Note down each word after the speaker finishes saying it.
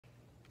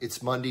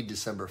It's Monday,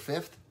 December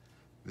 5th.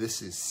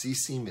 This is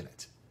CC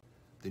Minute.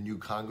 The new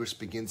Congress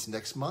begins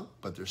next month,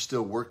 but there's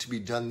still work to be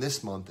done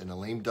this month in a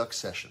lame duck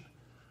session.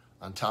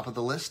 On top of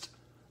the list,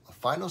 a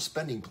final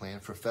spending plan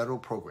for federal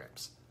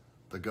programs.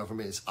 The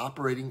government is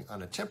operating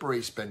on a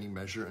temporary spending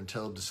measure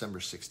until December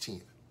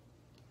 16th.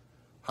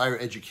 Higher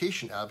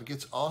education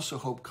advocates also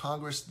hope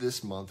Congress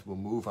this month will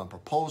move on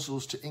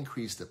proposals to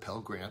increase the Pell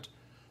Grant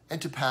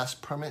and to pass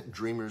Permanent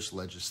Dreamers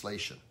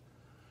legislation.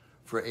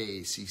 For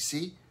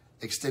AACC,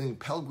 extending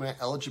Pell Grant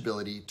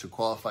eligibility to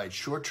qualified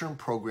short-term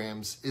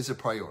programs is a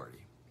priority.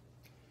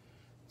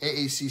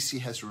 AACC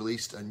has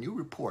released a new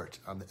report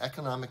on the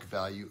economic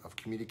value of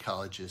community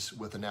colleges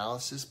with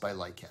analysis by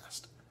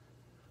Lightcast.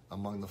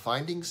 Among the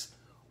findings,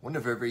 1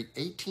 of every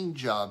 18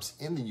 jobs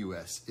in the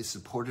U.S. is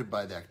supported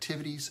by the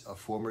activities of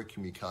former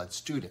community college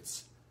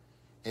students.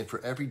 And for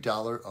every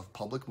dollar of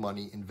public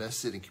money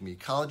invested in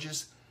community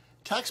colleges,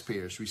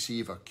 taxpayers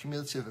receive a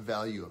cumulative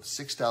value of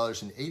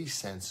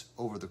 $6.80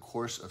 over the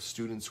course of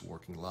students'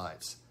 working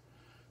lives.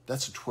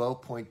 That's a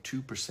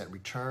 12.2%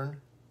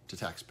 return to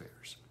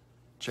taxpayers.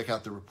 Check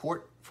out the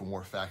report for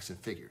more facts and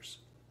figures.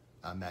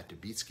 I'm Matt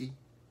Dubitsky.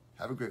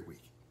 Have a great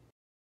week.